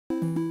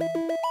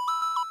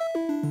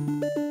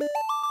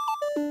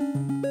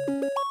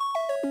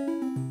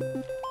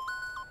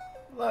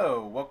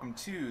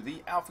to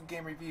the Alpha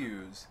Game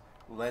Reviews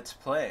Let's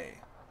Play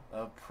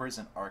of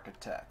Prison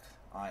Architect.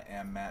 I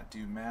am Matt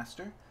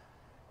Master,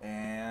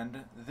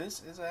 and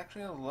this is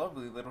actually a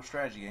lovely little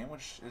strategy game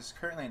which is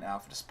currently in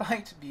alpha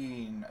despite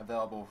being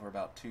available for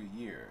about 2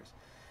 years.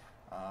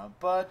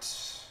 But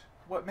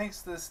what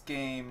makes this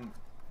game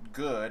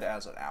good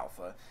as an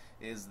alpha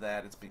is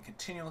that it's been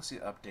continuously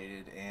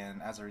updated,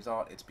 and as a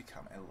result it's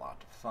become a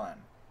lot of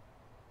fun.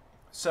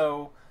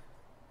 So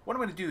what I'm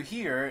going to do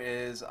here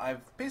is I've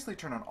basically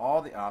turned on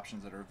all the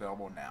options that are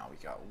available now. We've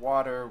got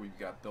water, we've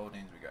got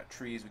buildings, we've got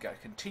trees, we've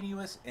got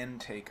continuous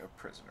intake of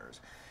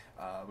prisoners,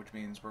 which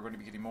means we're going to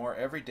be getting more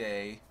every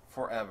day,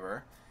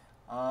 forever.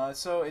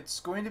 So it's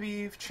going to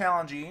be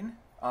challenging,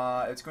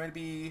 it's going to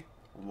be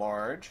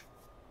large,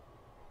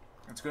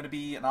 it's going to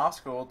be an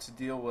obstacle to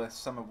deal with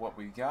some of what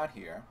we've got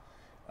here,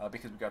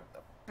 because we've got a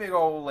big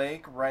old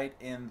lake right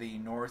in the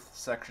north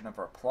section of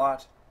our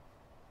plot,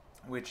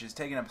 which is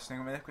taking up a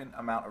significant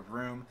amount of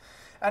room.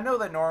 I know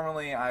that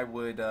normally I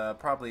would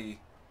probably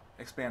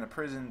expand a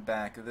prison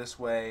back this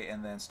way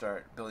and then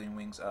start building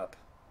wings up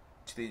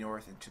to the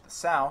north and to the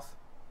south.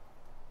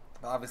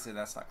 But obviously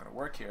that's not going to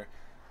work here.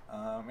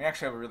 We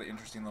actually have a really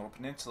interesting little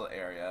peninsula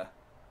area,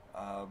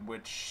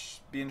 which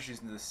be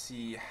interesting to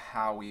see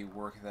how we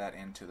work that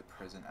into the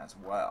prison as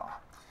well.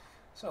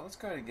 So let's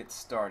go ahead and get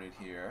started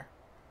here.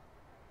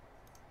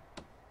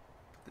 Put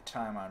the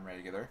time on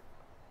regular.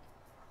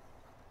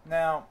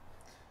 Now,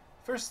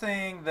 first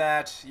thing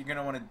that you're going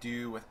to want to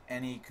do with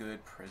any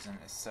good prison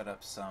is set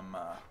up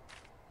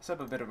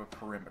a bit of a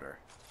perimeter.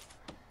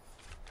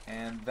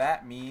 And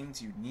that means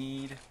you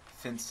need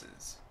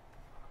fences.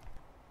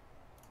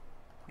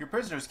 Your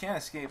prisoners can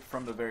escape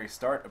from the very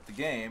start of the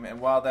game,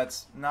 and while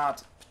that's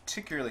not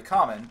particularly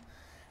common,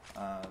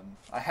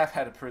 I have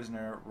had a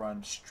prisoner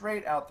run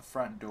straight out the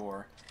front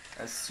door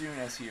as soon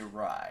as he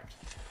arrived,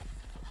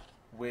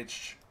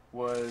 which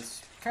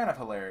was kind of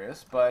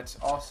hilarious, but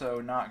also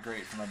not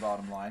great for my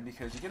bottom line,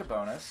 because you get a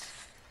bonus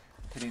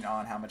depending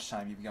on how much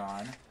time you've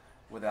gone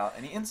without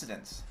any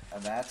incidents,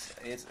 and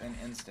it's an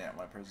incident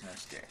when a prisoner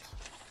escapes.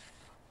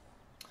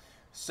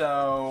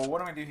 So what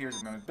I'm going to do here is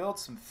I'm going to build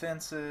some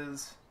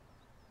fences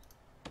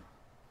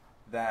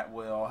that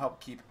will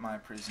help keep my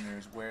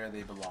prisoners where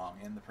they belong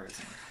in the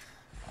prison,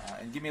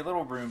 and give me a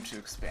little room to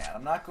expand.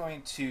 I'm not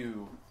going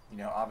to,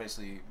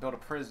 obviously build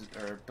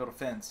a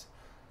fence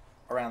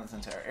around this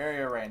entire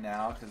area right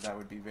now, because that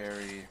would be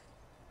very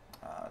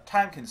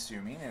time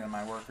consuming, and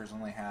my workers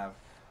only have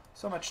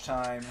so much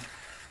time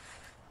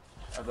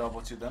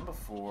available to them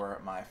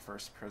before my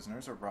first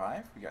prisoners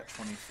arrive. We got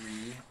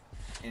 23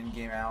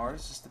 in-game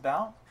hours just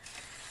about,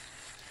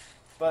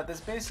 but this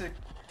basic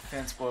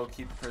fence will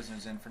keep the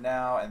prisoners in for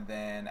now, and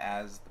then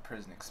as the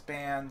prison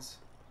expands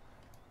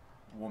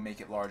we'll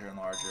make it larger and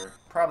larger,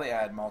 probably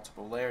add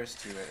multiple layers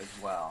to it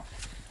as well.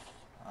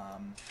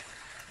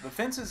 The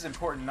fence is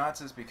important not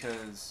just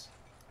because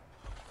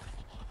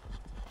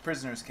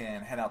prisoners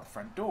can head out the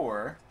front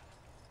door,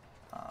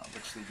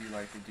 which they do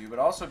like to do, but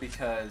also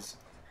because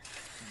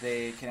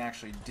they can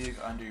actually dig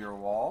under your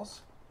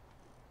walls,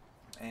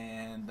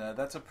 and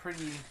that's a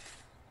pretty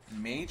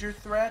major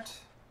threat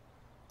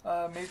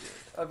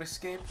of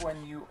escape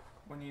when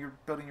you're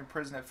building your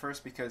prison at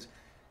first, because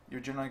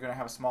you're generally going to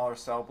have smaller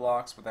cell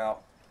blocks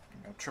without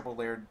triple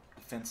layered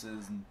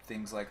defenses and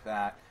things like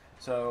that.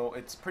 So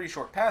it's a pretty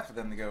short path for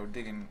them to go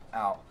digging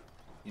out,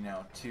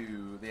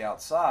 to the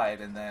outside,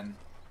 and then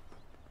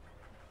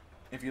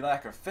if you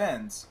lack a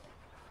fence,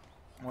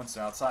 once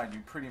they're outside, you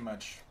pretty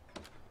much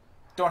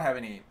don't have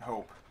any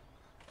hope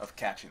of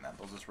catching them.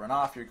 They'll just run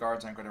off. Your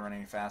guards aren't going to run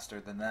any faster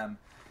than them,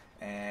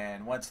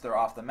 and once they're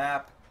off the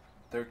map,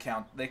 they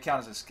count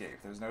as escape.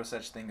 There's no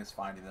such thing as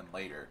finding them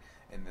later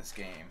in this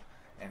game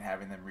and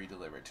having them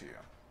re-delivered to you.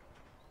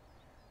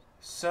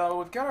 So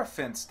we've got our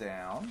fence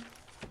down.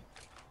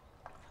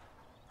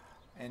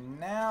 And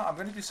now I'm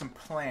going to do some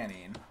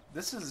planning.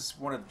 This is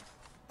one of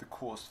the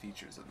coolest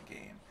features of the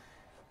game.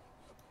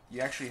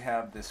 You actually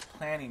have this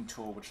planning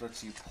tool which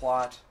lets you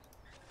plot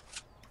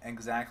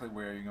exactly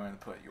where you're going to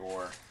put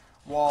your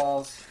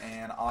walls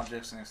and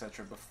objects and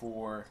etc.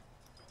 before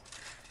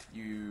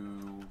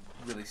you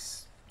really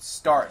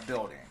start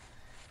building.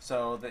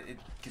 So that it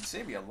can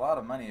save you a lot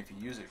of money if you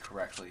use it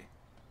correctly.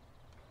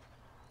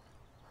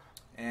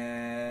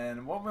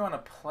 And what we want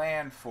to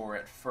plan for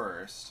at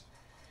first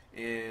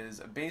is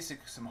some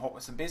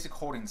basic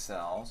holding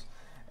cells,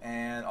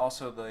 and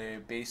also the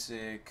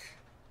basic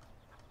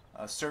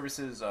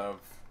services of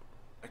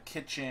a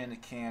kitchen, a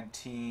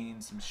canteen,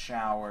 some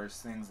showers,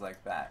 things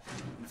like that.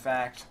 In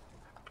fact,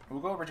 we'll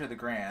go over to the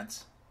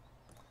grants,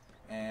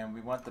 and we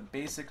want the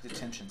basic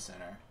detention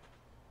center,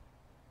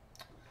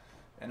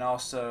 and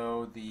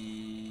also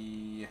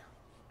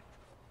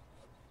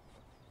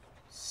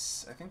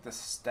I think the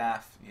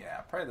staff,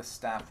 probably the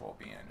staff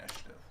well-being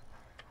initiative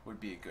would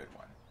be a good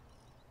one.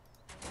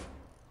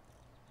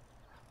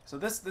 So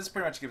this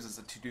pretty much gives us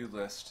a to-do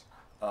list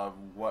of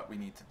what we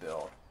need to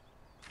build.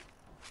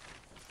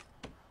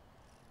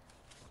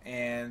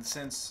 And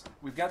since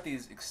we've got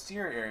these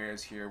exterior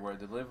areas here where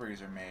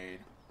deliveries are made,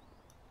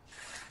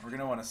 we're going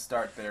to want to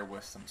start there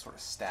with some sort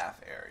of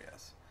staff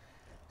areas.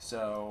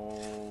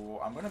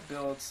 So I'm going to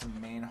build some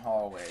main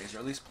hallways, or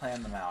at least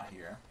plan them out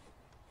here.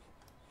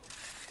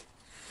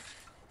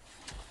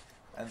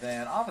 And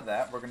then off of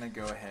that, we're going to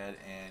go ahead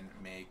and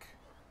make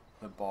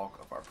the bulk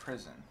of our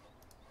prison.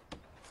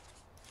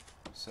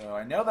 So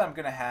I know that I'm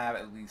going to have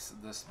at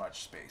least this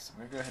much space. I'm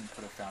going to go ahead and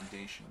put a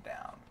foundation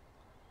down.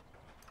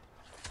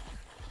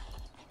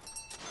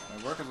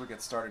 My workers will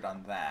get started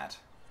on that.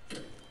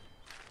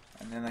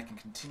 And then I can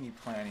continue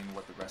planning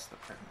what the rest of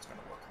the prison is going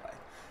to look like.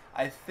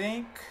 I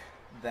think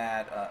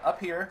that up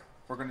here,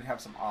 we're going to have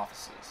some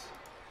offices.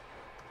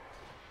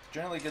 It's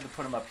generally good to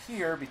put them up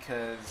here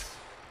because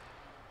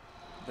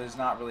there's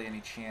not really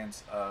any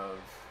chance of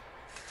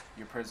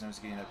your prisoners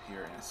getting up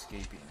here and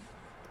escaping.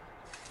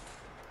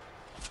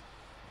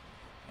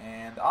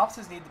 And the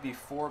offices need to be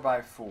 4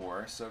 by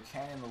 4, so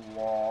counting the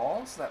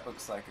walls, that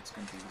looks like it's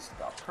going to be just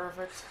about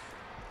perfect.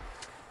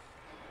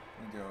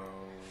 We go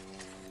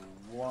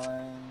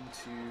 1,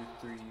 2,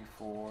 3,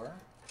 4.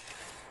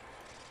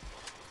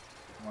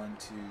 1,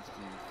 2, 3,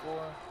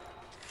 4.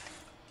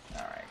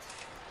 Alright.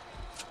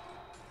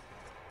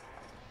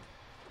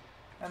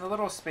 And the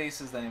little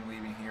spaces that I'm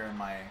leaving here in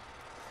my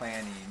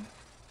planning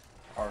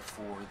are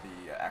for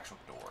the actual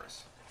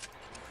doors.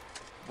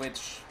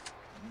 Which,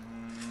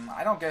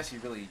 I don't guess you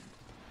really...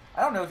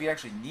 I don't know if you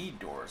actually need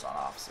doors on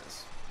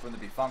offices for them to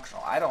be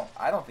functional. I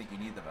don't think you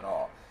need them at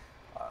all.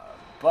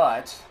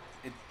 But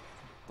it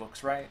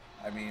looks right.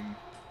 I mean,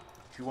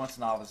 who wants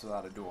an office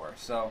without a door?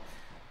 So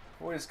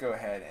we'll just go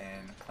ahead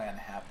and plan to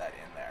have that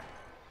in there.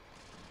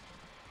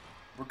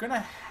 We're going to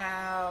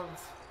have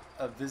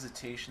a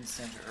visitation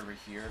center over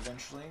here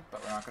eventually,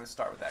 but we're not going to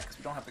start with that because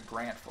we don't have the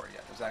grant for it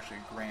yet. There's actually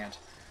a grant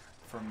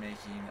for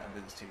making a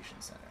visitation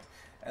center.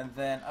 And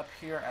then up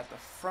here at the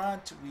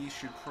front, we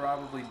should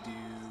probably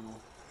do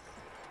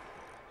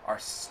our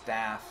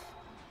staff.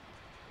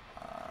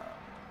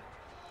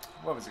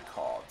 What was it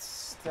called?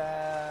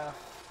 Staff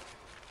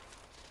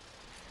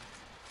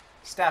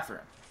room.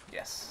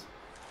 Yes.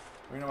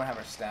 We're going to have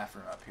our staff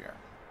room up here.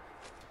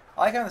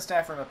 I like having the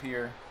staff room up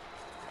here,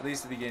 at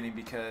least at the beginning,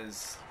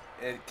 because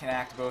it can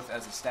act both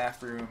as a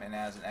staff room and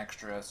as an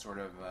extra sort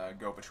of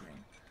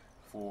go-between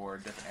for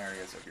different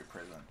areas of your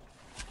prison.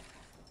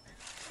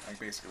 Like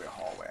basically a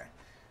hallway.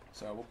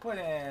 So we'll put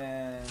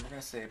in, we're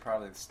going to say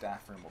probably the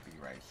staff room will be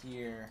right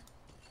here.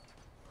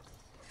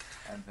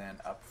 And then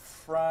up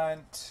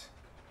front,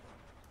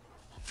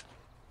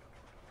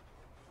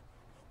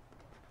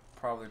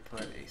 probably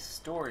put a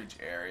storage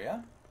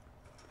area.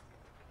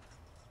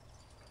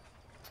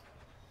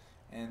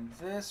 And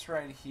this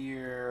right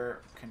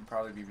here can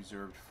probably be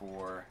reserved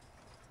for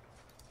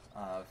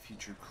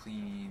future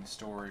cleaning,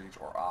 storage,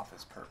 or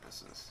office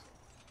purposes.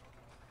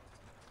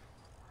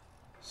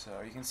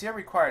 So you can see a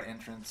required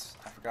entrance.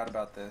 I forgot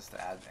about this, to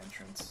add an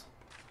entrance.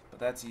 But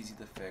that's easy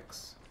to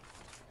fix.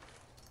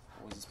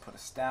 We'll just put a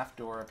staff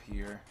door up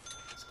here.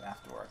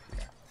 Staff door up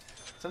here.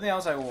 Something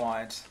else I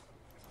want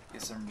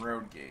is some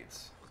road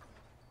gates.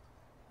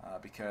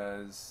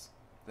 Because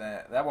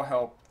that will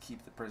help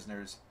keep the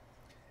prisoners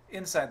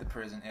inside the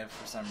prison if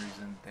for some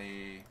reason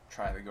they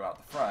try to go out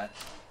the front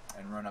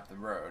and run up the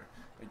road.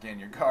 Again,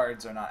 your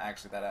guards are not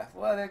actually that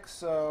athletic,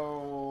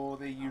 so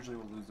they usually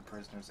will lose the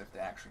prisoners if they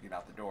actually get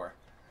out the door.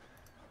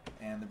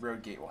 And the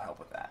road gate will help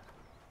with that.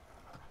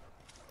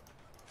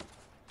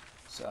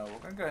 So we're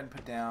going to go ahead and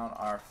put down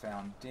our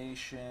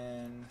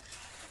foundation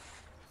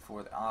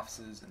for the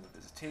offices and the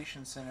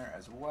visitation center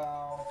as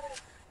well.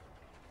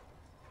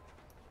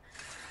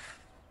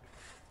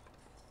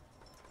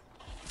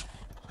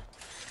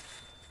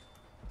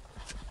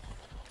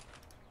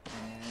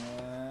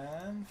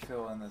 And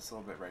fill in this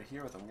little bit right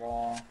here with a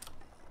wall.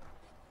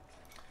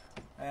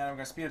 And I'm going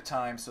to speed up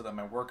time so that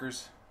my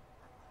workers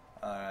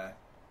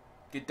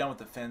get done with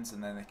the fence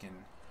and then they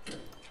can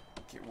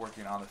get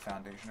working on the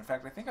foundation. In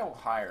fact, I think I will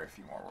hire a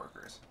few more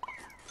workers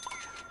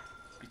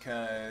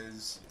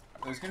because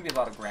there's going to be a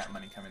lot of grant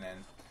money coming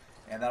in,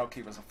 and that'll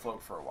keep us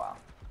afloat for a while.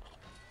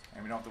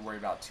 And we don't have to worry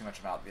about too much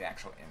about the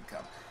actual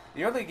income.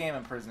 The early game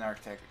in Prison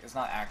Architect is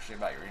not actually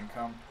about your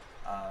income.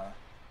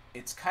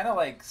 It's kind of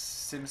like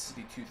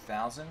SimCity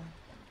 2000.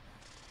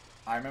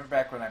 I remember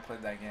back when I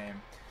played that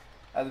game.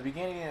 At the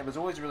beginning, it was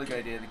always a really good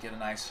idea to get a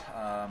nice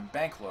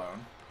bank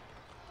loan.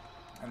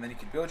 And then you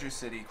could build your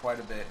city quite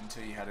a bit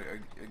until you had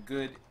a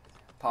good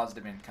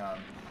positive income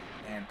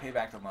and pay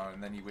back the loan.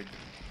 And then you would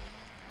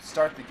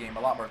start the game a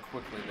lot more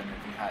quickly than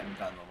if you hadn't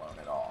done the loan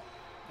at all.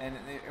 And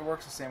it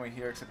works the same way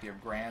here, except you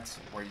have grants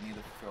where you need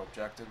to fulfill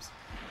objectives.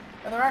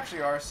 And there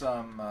actually are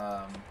some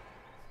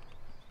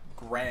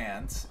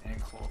grants, in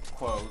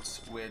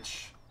quotes,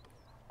 which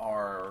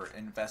are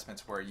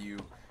investments where you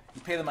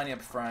pay the money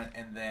up front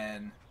and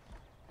then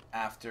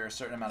after a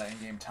certain amount of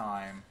in-game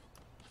time,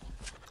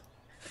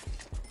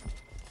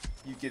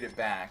 you get it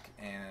back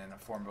in a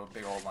form of a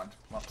big old lump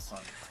sum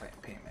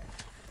payment.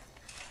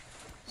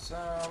 So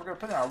we're going to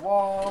put in our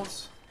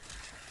walls.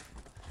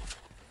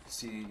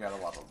 See, you got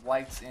a lot of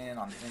lights in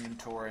on the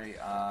inventory.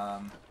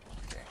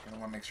 Okay, going to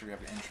want to make sure we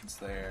have an entrance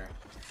there.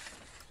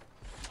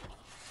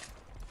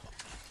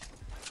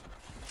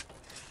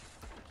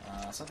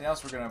 Something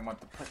else we're going to want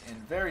to put in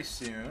very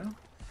soon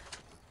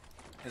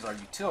is our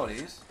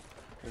utilities.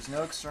 There's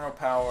no external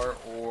power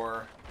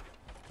or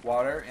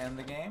water in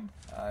the game.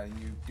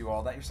 You do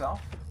all that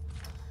yourself.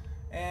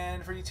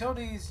 And for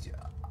utilities,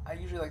 I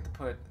usually like to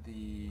put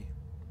the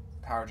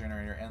power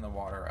generator and the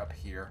water up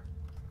here.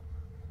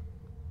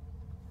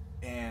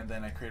 And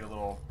then I create a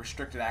little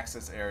restricted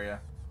access area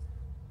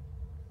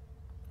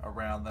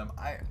around them.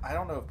 I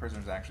don't know if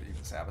prisoners actually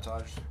even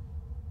sabotage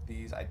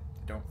these. I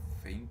don't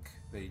think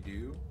they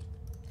do.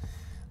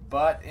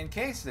 But in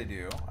case they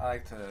do, I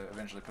like to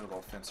eventually put a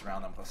little fence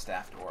around them with a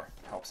staff door.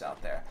 Helps out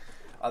there.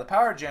 The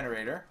power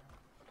generator,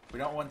 we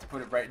don't want to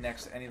put it right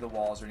next to any of the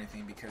walls or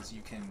anything because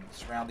you can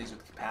surround these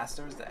with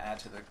capacitors that add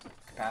to the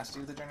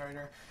capacity of the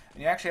generator.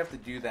 And you actually have to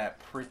do that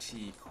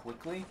pretty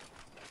quickly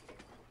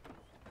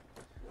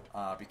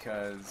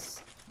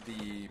because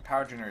the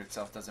power generator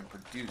itself doesn't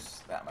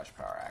produce that much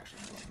power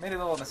actually. Made a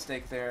little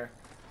mistake there.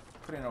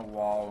 Put in a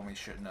wall when we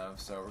shouldn't have,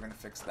 so we're going to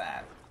fix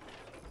that.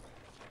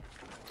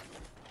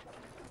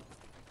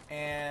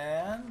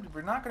 And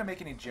we're not going to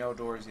make any jail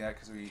doors yet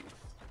because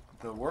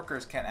the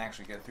workers can't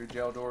actually get through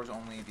jail doors,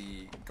 only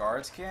the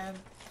guards can.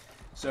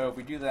 So if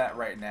we do that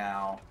right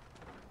now,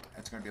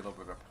 it's going to be a little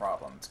bit of a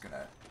problem. It's going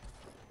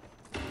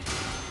to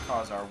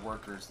cause our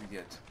workers to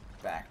get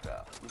backed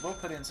up. We will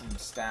put in some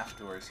staff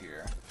doors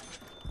here.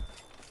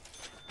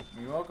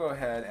 We will go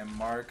ahead and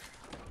mark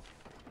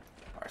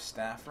our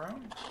staff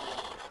room.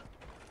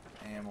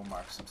 And we'll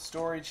mark some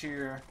storage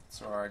here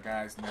so our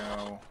guys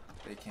know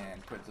they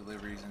can put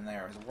deliveries in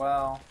there as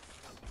well.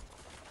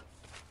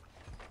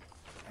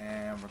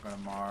 And we're going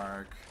to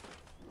mark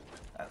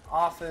an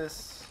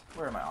office.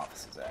 Where are my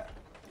offices at?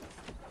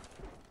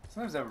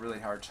 Sometimes I have a really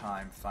hard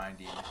time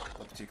finding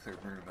a particular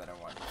room that I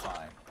want to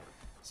find.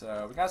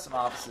 So we got some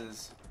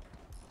offices.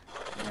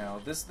 You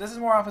know, this is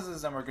more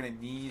offices than we're going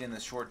to need in the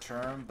short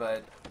term,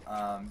 but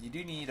you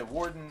do need a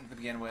warden to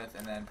begin with,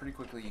 and then pretty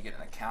quickly you get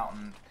an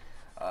accountant.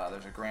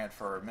 There's a grant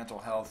for mental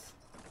health,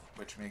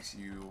 which makes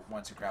you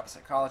want to grab a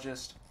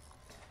psychologist.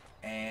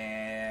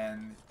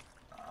 And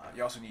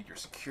you also need your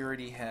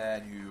security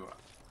head who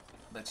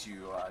lets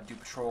you do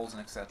patrols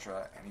and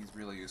etc. And he's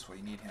really useful.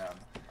 You need him.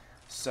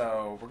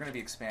 So we're going to be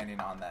expanding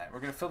on that.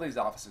 We're going to fill these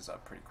offices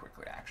up pretty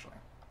quickly, actually.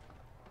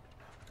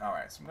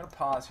 Alright, so I'm going to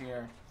pause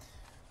here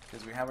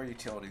because we have our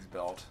utilities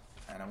built.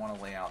 And I want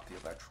to lay out the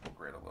electrical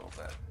grid a little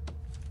bit.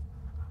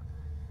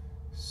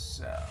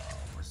 So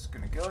we're just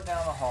going to go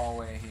down the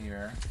hallway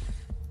here.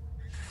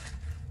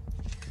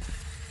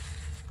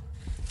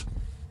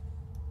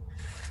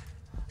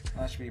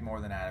 That should be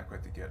more than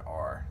adequate to get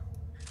our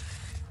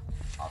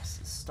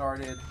offices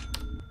started.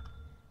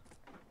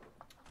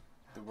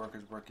 The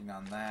workers working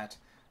on that.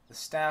 The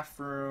staff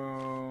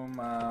room,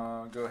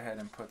 go ahead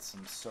and put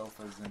some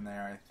sofas in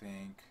there, I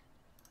think.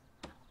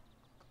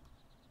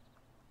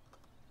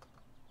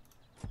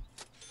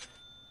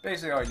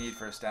 Basically all you need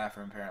for a staff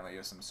room apparently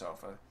is some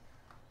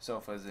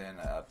sofas in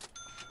a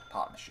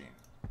pop machine.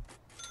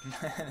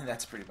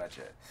 That's pretty much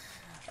it.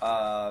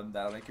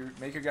 That'll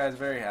make your guys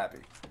very happy.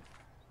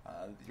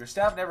 Your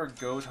staff never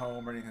goes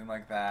home or anything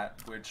like that,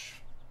 which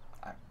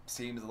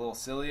seems a little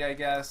silly, I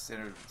guess,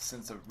 in a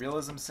sense of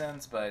realism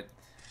sense, but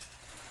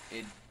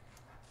it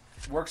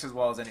works as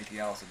well as anything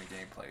else in the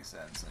gameplay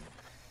sense. And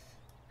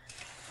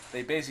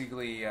they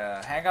basically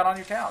hang out on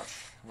your couch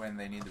when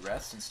they need the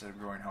rest instead of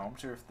going home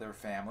to their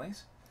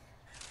families.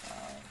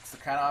 It's the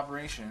kind of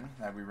operation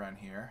that we run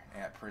here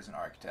at Prison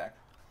Architect.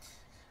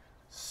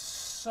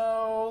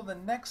 So the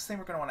next thing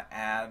we're going to want to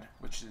add,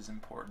 which is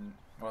important,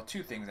 well,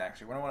 two things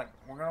actually. We're going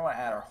to want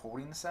to add our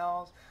holding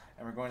cells,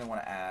 and we're going to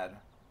want to add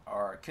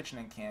our kitchen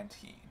and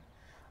canteen.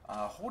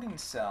 Holding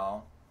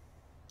cell,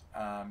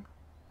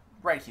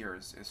 right here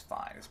is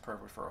fine. It's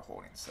perfect for a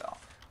holding cell.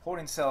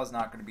 Holding cell is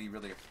not going to be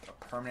really a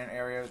permanent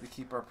area to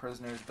keep our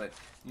prisoners, but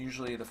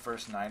usually the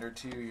first night or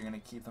two you're going to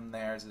keep them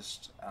there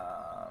just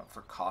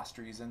for cost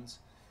reasons.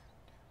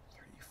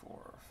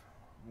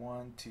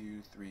 1,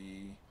 2,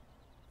 3,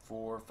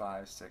 4,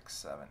 5, 6,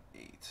 7,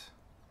 8.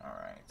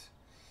 Alright.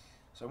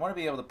 So I want to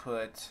be able to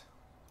put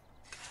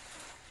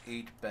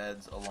 8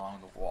 beds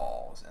along the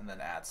walls and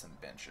then add some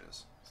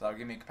benches. So that'll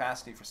give me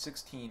capacity for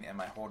 16 in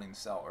my holding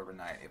cell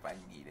overnight if I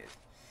need it.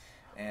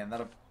 And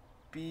that'll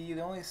be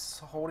the only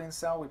holding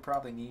cell we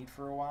probably need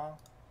for a while.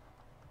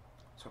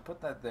 So put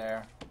that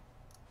there.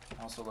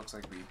 Also looks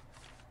like we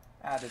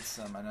added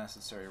some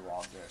unnecessary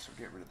walls there, so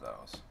get rid of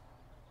those.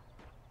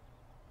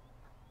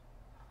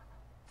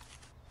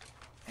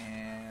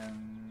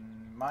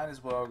 And might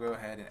as well go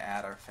ahead and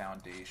add our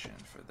foundation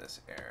for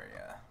this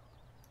area.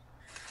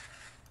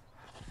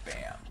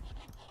 Bam.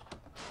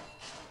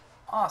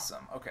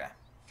 Awesome, okay.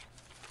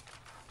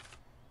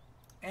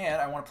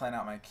 And I want to plan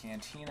out my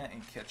cantina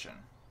and kitchen.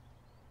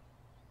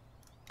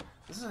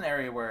 This is an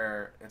area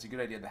where it's a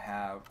good idea to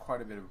have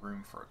quite a bit of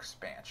room for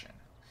expansion.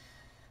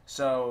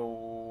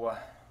 So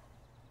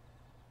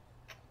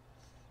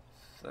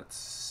let's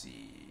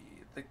see.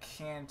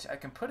 I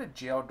can put a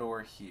jail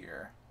door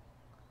here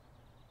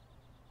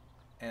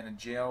and a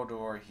jail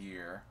door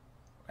here,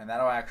 and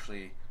that'll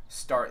actually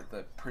start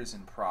the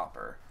prison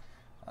proper.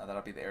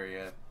 That'll be the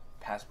area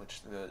past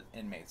which the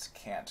inmates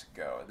can't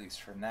go, at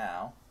least for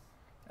now.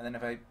 And then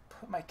if I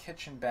put my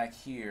kitchen back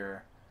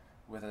here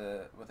with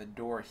a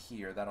door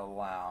here, that'll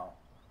allow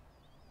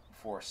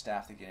for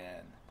staff to get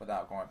in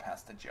without going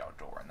past the jail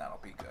door, and that'll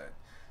be good.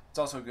 It's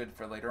also good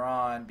for later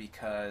on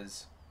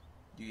because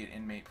you get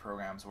inmate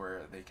programs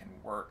where they can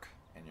work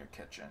in your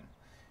kitchen,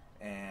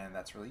 and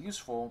that's really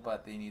useful,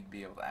 but they need to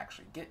be able to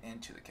actually get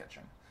into the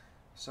kitchen.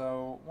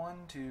 So 1,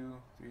 2,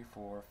 3,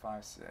 4,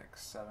 5,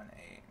 6, 7,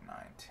 8, 9,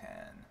 10,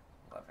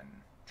 11,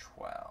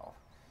 12.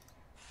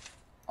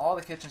 All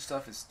the kitchen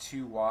stuff is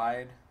too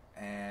wide,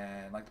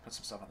 and I'd like to put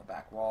some stuff on the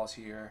back walls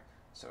here,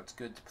 so it's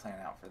good to plan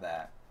out for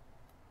that.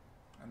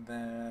 And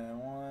then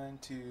 1,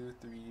 2,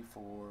 3,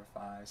 4,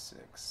 5,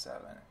 6,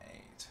 7,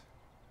 8.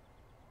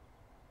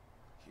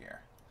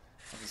 Here.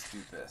 I'll just do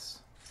this.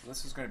 So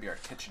this is going to be our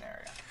kitchen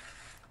area.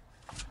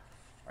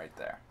 Right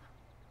there.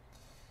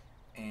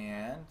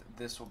 And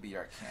this will be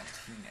our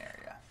canteen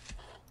area.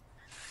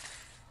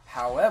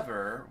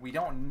 However, we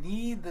don't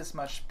need this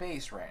much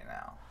space right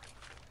now.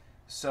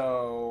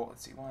 So,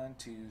 let's see, 1,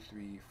 2,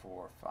 3,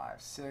 4,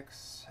 5,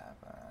 6,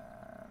 7.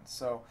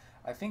 So,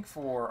 I think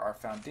for our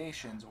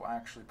foundations, we'll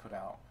actually put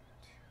out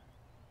 2,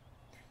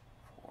 3,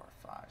 4,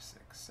 5,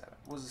 6, 7.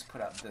 We'll just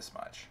put out this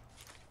much.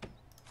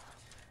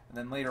 And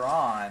then later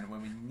on,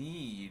 when we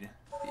need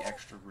the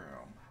extra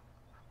room,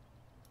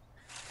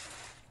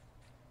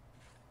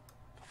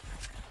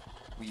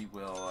 we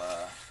will,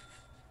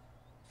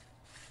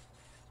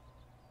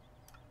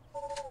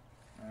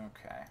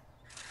 okay,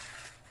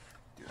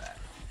 do that.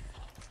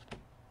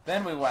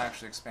 Then we will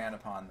actually expand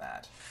upon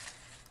that.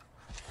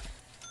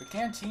 The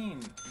canteen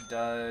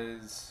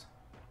does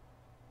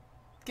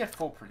get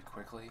full pretty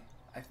quickly.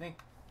 I think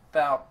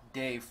about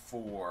day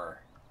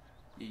 4,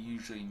 you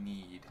usually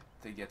need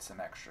to get some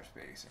extra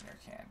space in your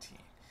canteen.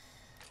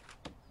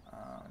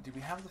 Do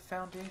we have the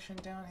foundation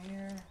down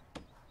here?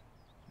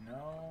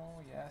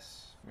 No,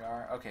 yes, we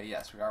are. Okay,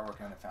 yes, we are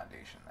working on the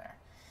foundation there.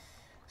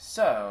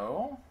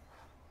 So,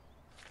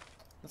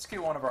 let's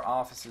get one of our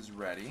offices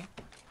ready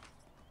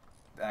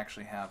to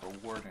actually have a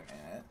warden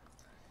in it.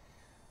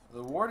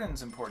 The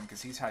warden's important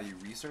because he's how you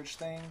research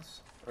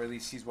things, or at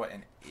least he's what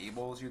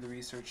enables you to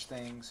research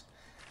things.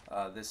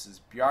 This is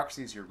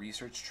bureaucracy is your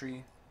research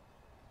tree,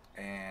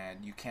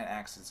 and you can't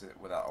access it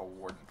without a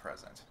warden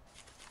present.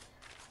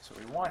 So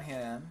we want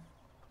him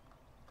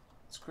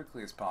as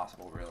quickly as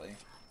possible, really.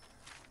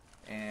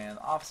 And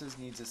the offices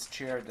needs this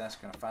chair, desk,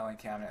 and a filing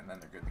cabinet, and then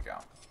they're good to go.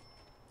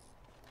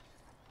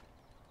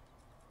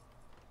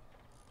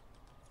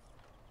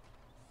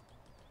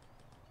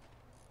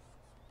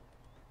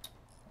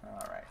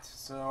 Alright,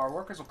 so our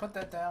workers will put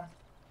that down.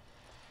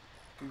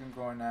 Keep them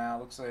going now.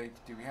 Looks like,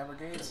 do we have our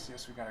gates?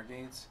 Yes, we got our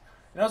gates.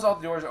 You notice all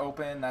the doors are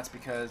open. That's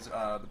because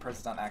the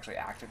prison's not actually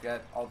active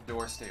yet. All the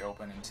doors stay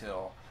open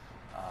until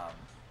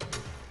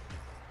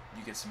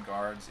you get some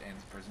guards and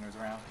prisoners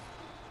around.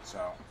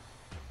 So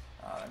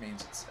that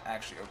means it's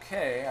actually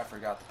okay. I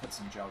forgot to put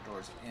some jail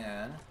doors in.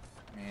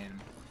 I mean,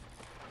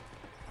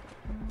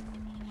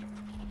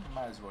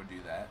 might as well do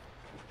that.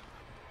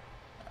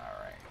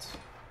 Alright.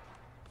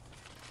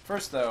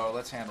 First, though,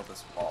 let's handle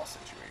this wall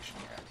situation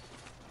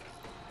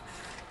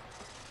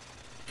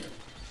here.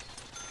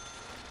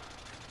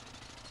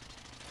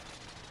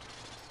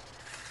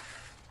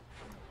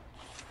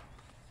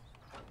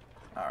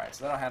 Alright,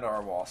 so that'll handle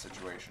our wall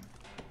situation.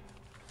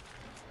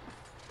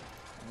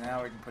 And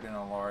now we can put in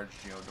a large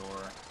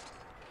geodoor.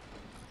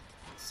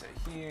 Let's say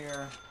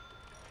here.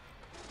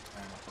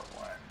 And we'll put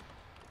one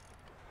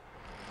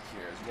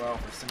here as well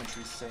for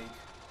symmetry's sake.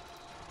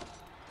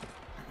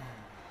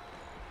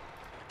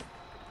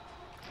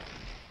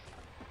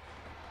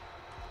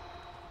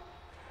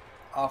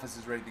 Office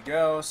is ready to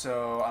go,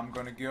 so I'm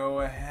going to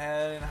go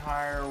ahead and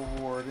hire a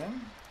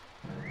warden.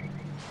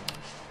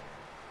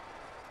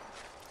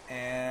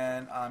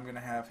 And I'm going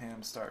to have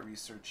him start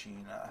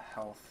researching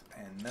health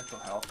and mental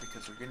health,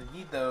 because we're going to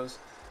need those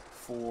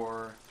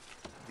for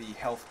the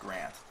health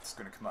grant that's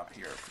going to come up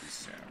here pretty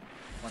soon,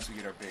 once we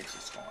get our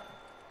bases going.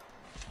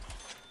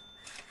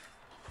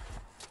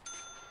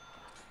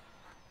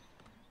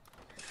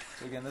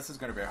 So again, this is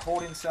going to be a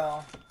holding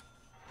cell.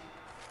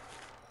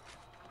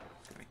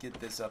 Going to get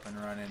this up and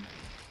running.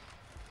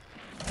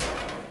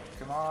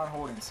 Come on,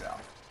 holding cell.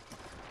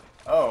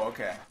 Oh,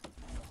 okay.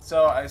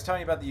 So I was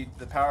telling you about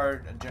the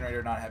power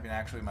generator not having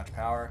actually much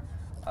power.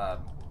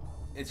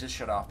 It just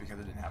shut off because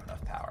it didn't have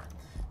enough power.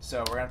 So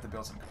we're going to have to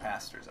build some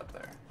capacitors up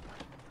there.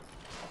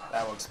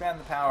 That will expand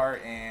the power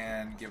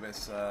and give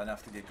us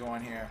enough to get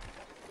going here.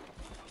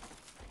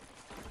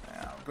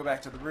 Now, go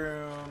back to the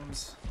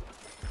rooms.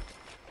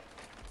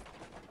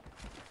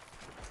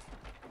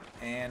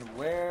 And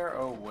where,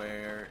 oh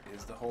where,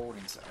 is the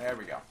holding cell? There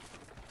we go.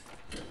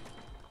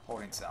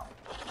 Holding cell.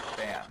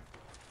 Bam.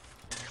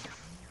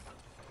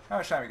 How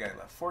much time we got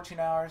left? 14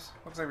 hours?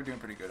 Looks like we're doing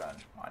pretty good on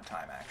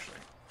time, actually.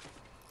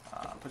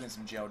 Put in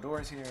some jail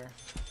doors here.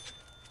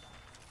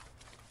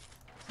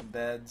 Some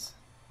beds.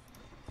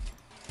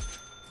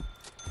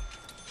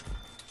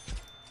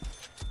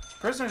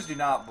 Prisoners do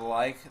not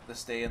like to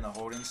stay in the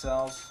holding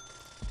cells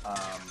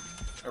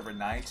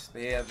overnight.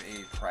 They have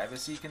a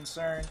privacy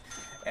concern,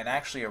 and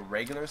actually a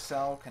regular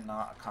cell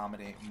cannot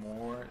accommodate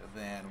more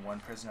than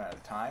one prisoner at a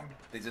time.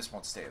 They just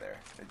won't stay there.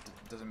 It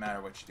doesn't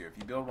matter what you do. If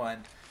you build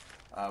one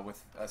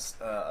with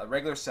a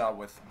regular cell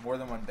with more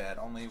than one bed,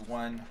 only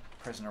one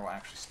prisoner will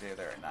actually stay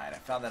there at night. I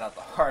found that out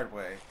the hard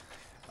way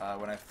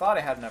when I thought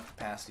I had enough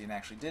capacity and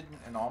actually didn't,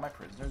 and all my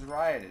prisoners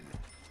rioted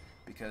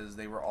because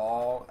they were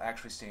all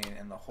actually staying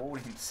in the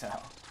holding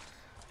cell.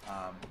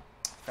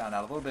 Found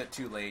out a little bit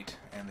too late,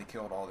 and they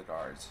killed all the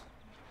guards.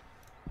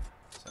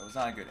 So it was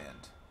not a good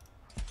end.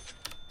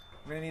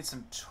 We're going to need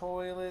some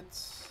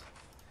toilets,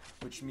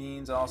 which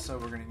means also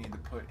we're going to need to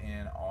put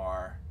in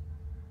our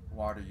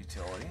water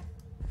utility.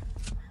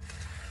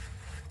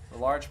 The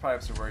large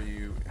pipes are where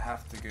you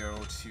have to go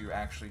to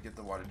actually get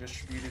the water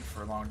distributed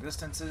for long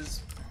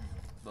distances.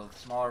 The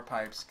smaller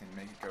pipes can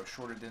make it go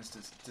shorter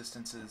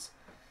distances.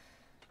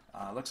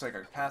 Looks like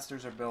our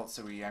capacitors are built,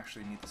 so we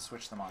actually need to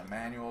switch them on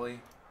manually,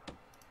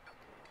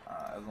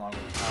 along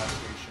with the power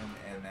station,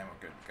 and then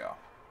we're good to go.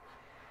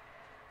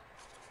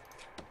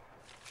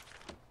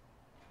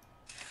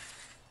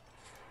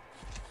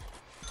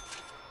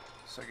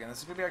 So again, this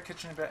is going to be our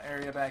kitchen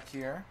area back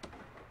here.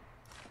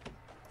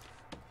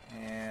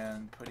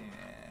 And putting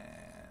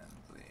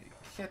in the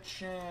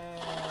kitchen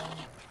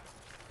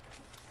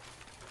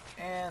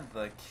and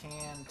the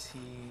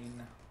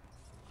canteen.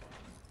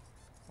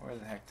 Where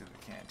the heck did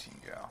the canteen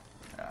go?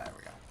 Ah, there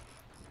we go.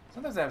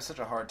 Sometimes I have such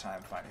a hard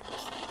time finding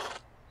these things.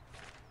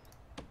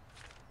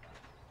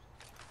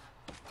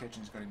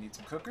 Kitchen's going to need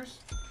some cookers.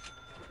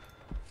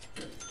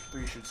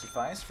 3 should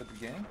suffice for the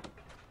beginning.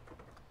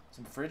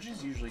 Some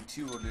fridges, usually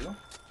 2 will do.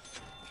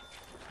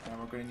 And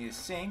we're going to need a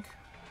sink,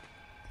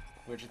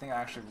 which I think I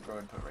actually will go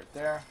ahead and put right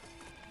there.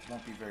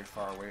 Won't be very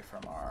far away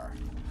from our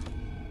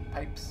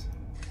pipes.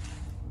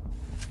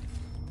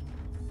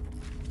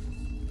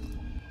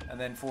 And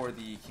then for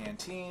the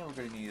canteen, we're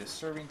going to need a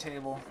serving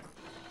table.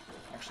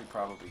 Actually,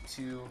 probably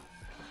 2,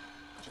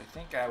 which I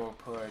think I will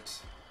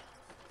put...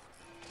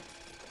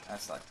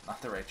 That's not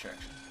the right direction.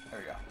 There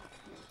we go.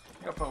 I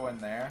think I'll put one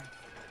there.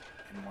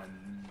 And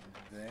one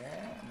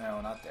there.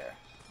 No, not there.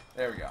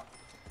 There we go.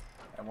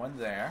 And one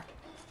there.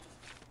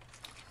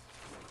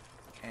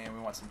 And we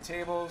want some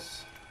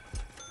tables.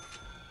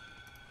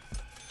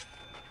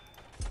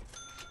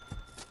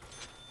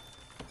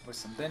 With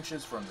some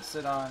benches for them to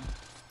sit on.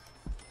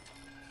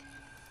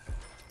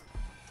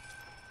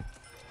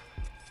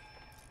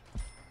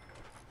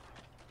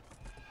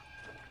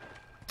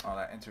 Oh,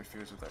 that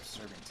interferes with our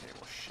serving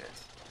table. Shit.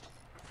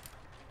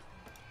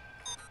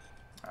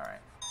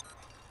 Alright.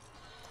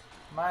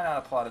 Might not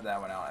have plotted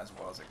that one out as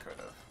well as I could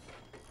have.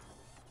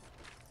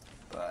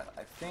 But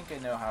I think I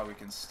know how we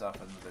can stuff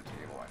another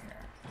table in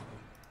here.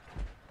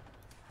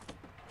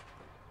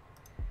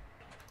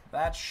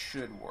 That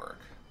should work.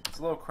 It's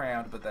a little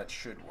crammed, but that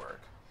should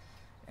work.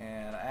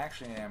 And I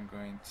actually am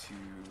going to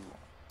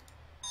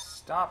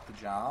stop the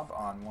job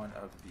on one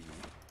of the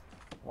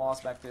walls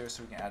back there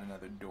so we can add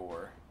another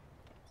door.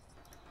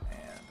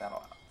 And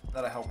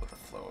that'll help with the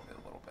flow of it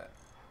a little bit.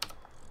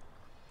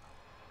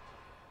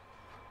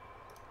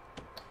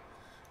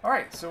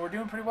 Alright, so we're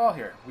doing pretty well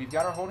here. We've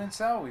got our holding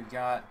cell, we've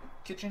got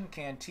kitchen,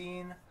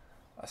 canteen,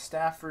 a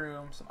staff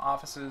room, some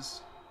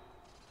offices,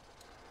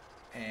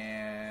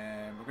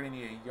 and we're going to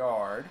need a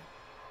yard.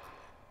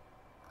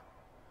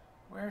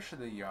 Where should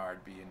the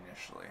yard be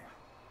initially?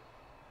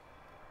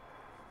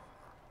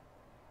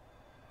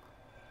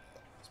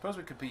 I suppose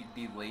we could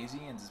be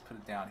lazy and just put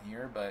it down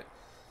here, but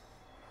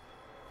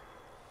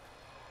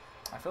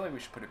I feel like we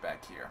should put it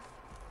back here.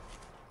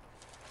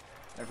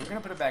 If we're going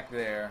to put it back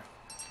there,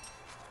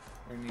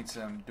 we need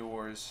some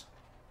doors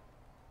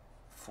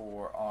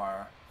for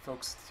our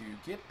folks to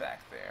get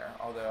back there.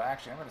 Although,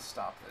 actually, I'm going to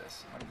stop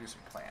this. I'm going to do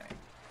some planning.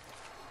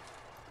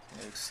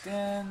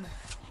 Extend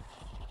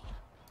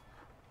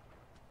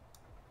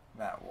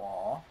that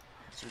wall.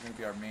 So they're going to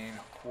be our main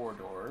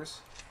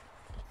corridors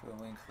for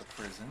the length of the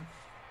prison.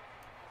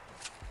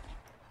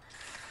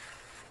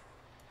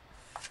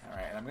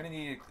 Alright, and I'm going to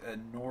need a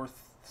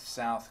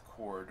north-south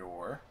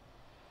corridor.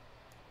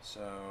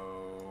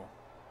 So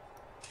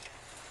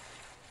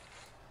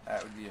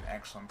that would be an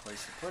excellent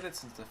place to put it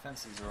since the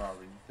fences are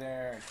already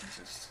there. I can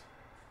just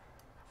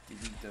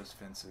delete those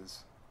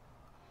fences.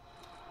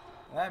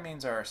 And that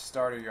means our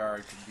starter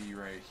yard could be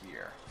right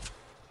here.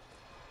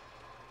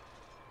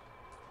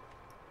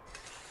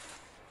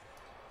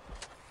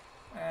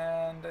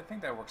 And I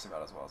think that works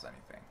about as well as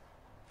anything.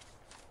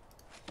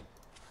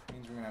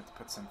 Means we're going to have to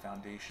put some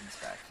foundations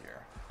back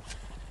here.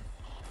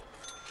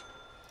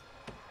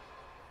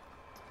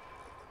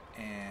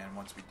 And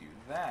once we do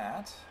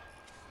that,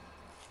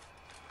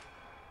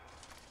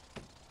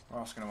 we're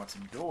also going to want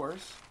some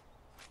doors.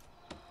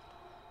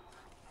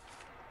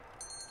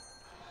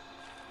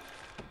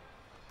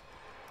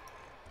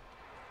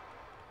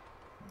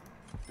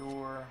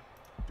 Door,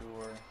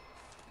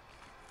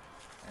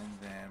 and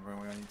then we're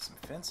going to need some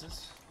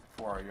fences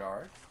for our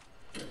yard.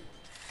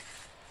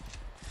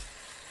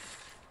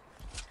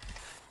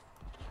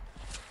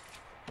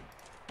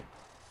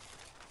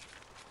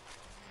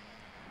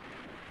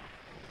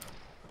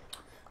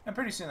 And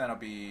pretty soon that'll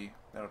be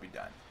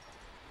done.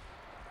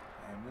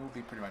 And we'll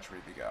be pretty much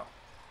ready to go.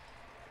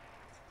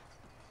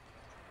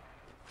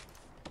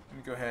 Let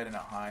me go ahead and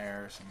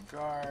hire some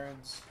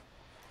guards.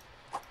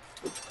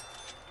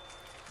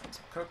 And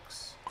some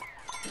cooks.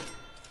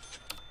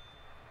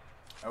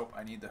 Oh,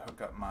 I need to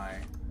hook up my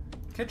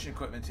kitchen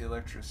equipment to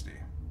electricity.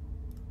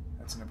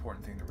 That's an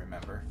important thing to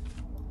remember.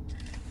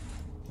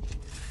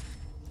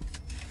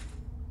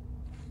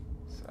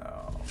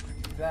 So,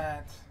 do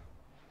that.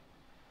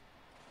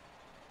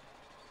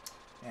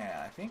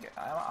 Yeah, I think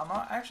I'm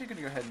actually going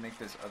to go ahead and make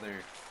this other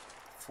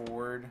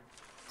forward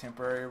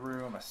temporary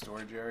room a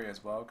storage area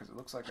as well, because it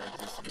looks like our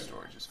existing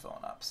storage is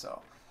filling up.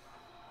 So,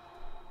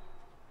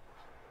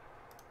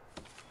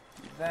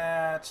 do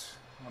that.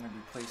 I'm going to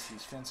replace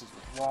these fences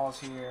with walls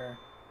here,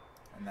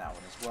 and that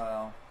one as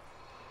well.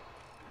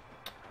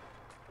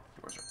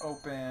 Doors are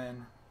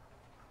open.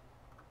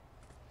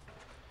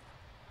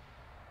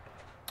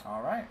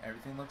 Alright,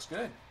 everything looks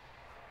good.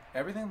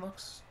 Everything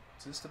looks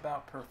just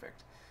about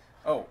perfect.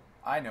 Oh,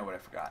 I know what I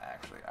forgot,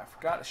 actually. I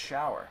forgot a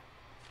shower.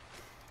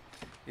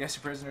 Yes,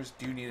 your prisoners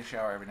do need a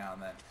shower every now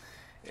and then.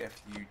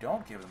 If you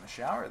don't give them a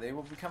shower, they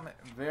will become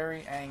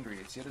very angry.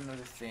 It's yet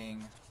another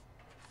thing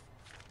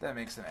that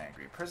makes them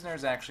angry.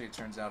 Prisoners, actually, it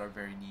turns out, are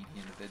very needy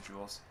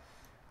individuals.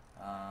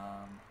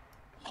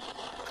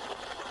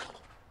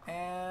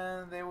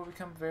 And they will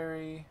become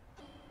very,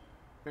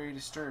 very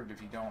disturbed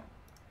if you don't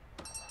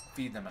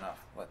feed them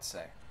enough, let's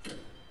say.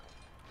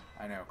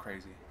 I know,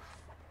 crazy.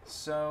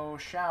 So,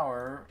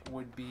 shower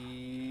would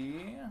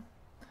be...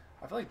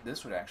 I feel like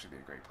this would actually be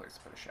a great place to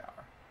put a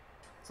shower.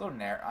 It's a little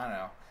narrow, I don't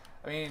know.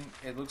 I mean,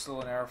 it looks a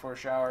little narrow for a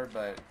shower,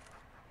 but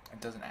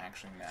it doesn't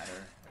actually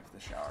matter if the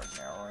shower is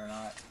narrow or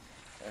not.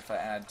 If I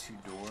add 2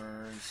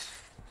 doors,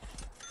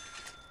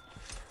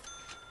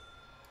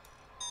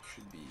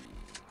 should be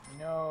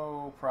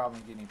no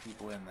problem getting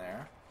people in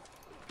there.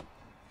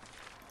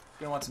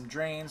 Gonna want some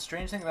drains.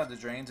 Strange thing about the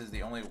drains is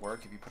they only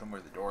work if you put them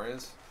where the door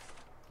is.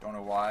 Don't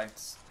know why.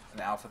 It's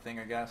an alpha thing,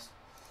 I guess.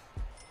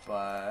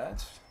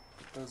 But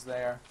put those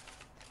there.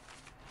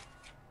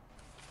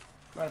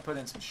 I'm gonna put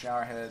in some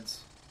shower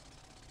heads.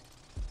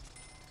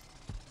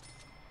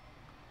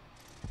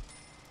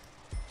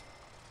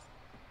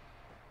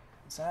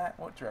 Is that,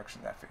 what direction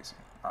is that facing?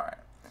 Alright.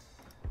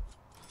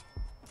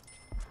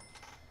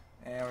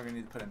 And we're going to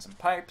need to put in some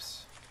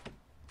pipes.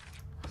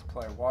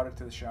 Supply water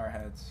to the shower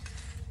heads.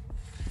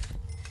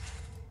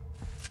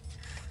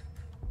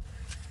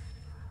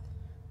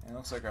 And it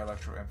looks like our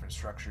electrical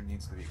infrastructure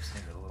needs to be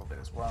extended a little bit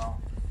as well.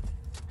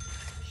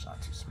 Which is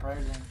not too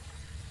surprising.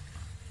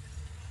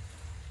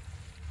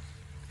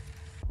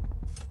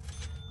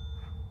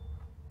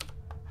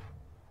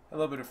 A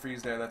little bit of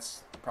freeze there,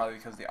 that's probably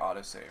because of the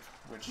autosave,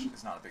 which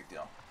is not a big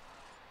deal.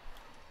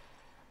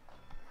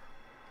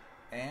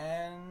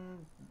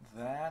 And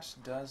that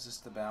does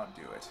just about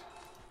do it.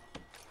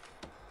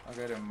 I'll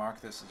go ahead and mark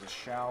this as a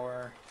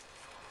shower,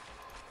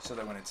 so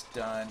that when it's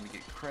done, we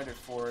get credit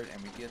for it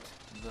and we get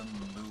the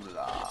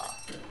moolah.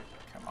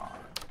 Come on.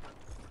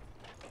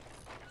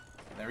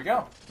 And there we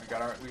go. We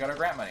got our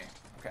grant money.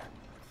 Okay.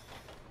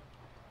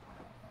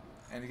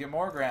 And to get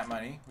more grant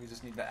money, we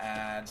just need to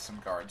add some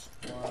guards.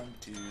 1,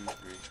 2,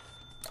 3.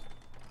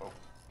 Oh.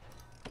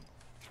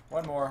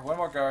 One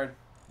more guard.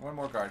 One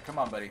more guard. Come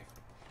on, buddy.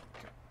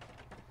 Okay.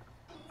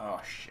 Oh,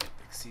 shit.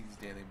 Exceeds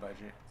daily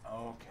budget.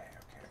 Okay.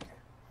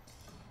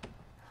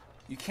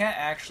 You can't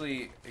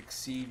actually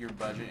exceed your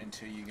budget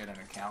until you get an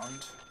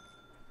accountant.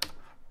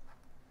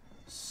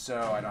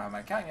 So, I don't have my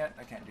accountant yet.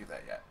 I can't do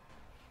that yet.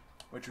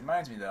 Which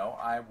reminds me, though,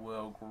 I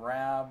will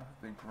grab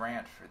the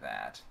grant for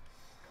that,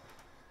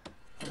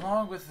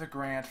 along with the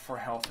grant for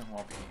health and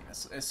well-being.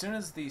 As soon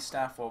as the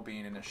staff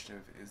well-being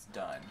initiative is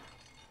done,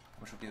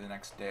 which will be the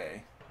next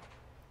day,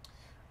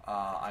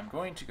 I'm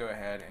going to go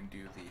ahead and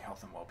do the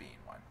health and well-being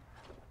one.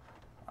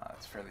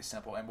 It's fairly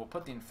simple, and we'll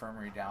put the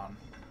infirmary down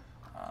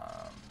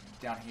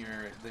down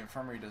here. The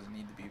infirmary doesn't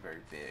need to be very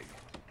big.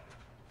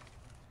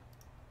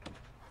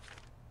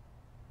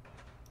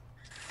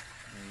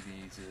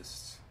 Maybe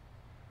just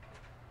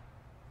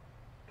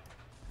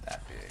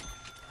that big.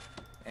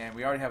 And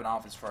we already have an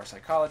office for our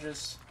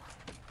psychologists,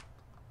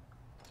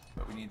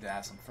 but we need to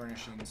add some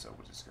furnishings, so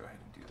we'll just go ahead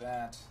and do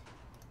that.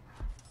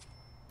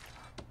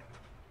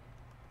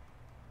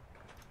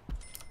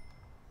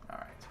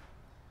 Alright.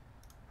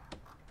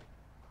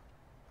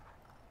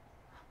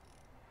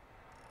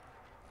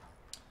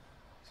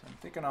 So I'm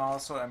thinking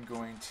also I'm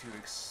going to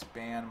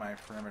expand my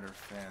perimeter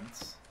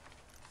fence,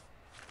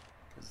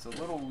 because it's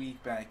a little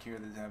weak back here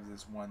that has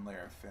this one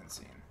layer of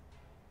fencing.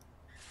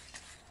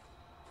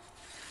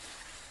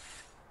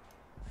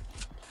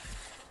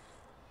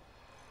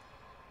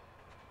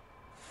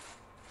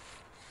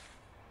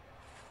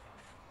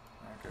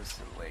 Goes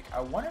to the lake. I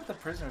wonder if the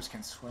prisoners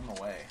can swim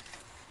away.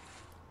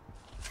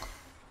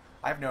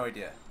 I have no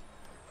idea.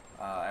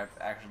 I've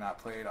actually not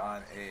played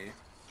on a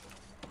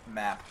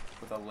map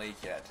with a lake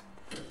yet.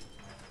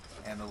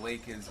 And the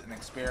lake is an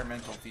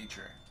experimental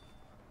feature.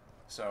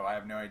 So I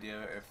have no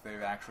idea if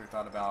they've actually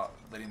thought about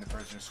letting the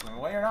prisoners swim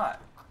away or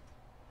not.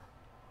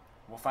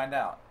 We'll find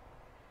out.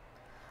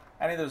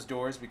 I need those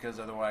doors because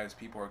otherwise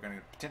people are going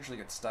to potentially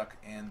get stuck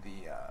in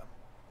the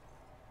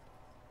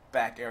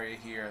back area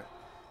here.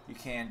 You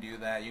can do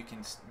that. You can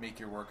make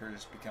your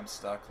workers become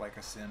stuck like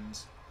a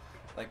Sims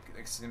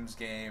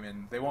game,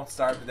 and they won't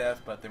starve to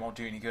death, but they won't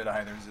do any good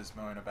either. Just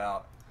mowing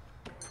about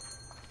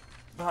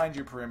behind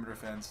your perimeter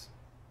fence.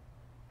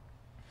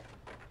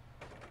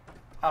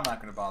 I'm not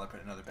going to bother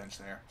putting another bench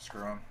there.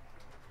 Screw them.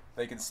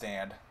 They can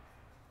stand.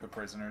 The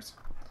prisoners.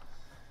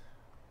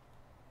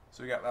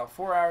 So we got about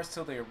 4 hours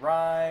till they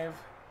arrive.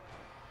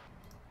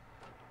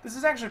 This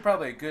is actually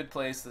probably a good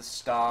place to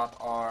stop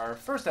our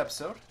first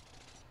episode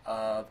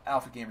of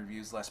Alpha Game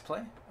Reviews Let's Play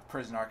of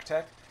Prison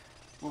Architect.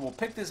 We will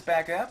pick this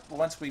back up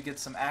once we get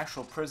some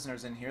actual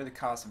prisoners in here that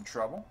cause some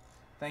trouble.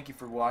 Thank you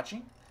for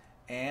watching,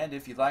 and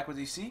if you like what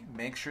you see,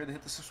 make sure to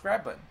hit the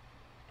subscribe button.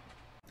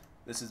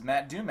 This is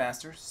Matt Doom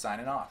Master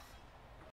signing off.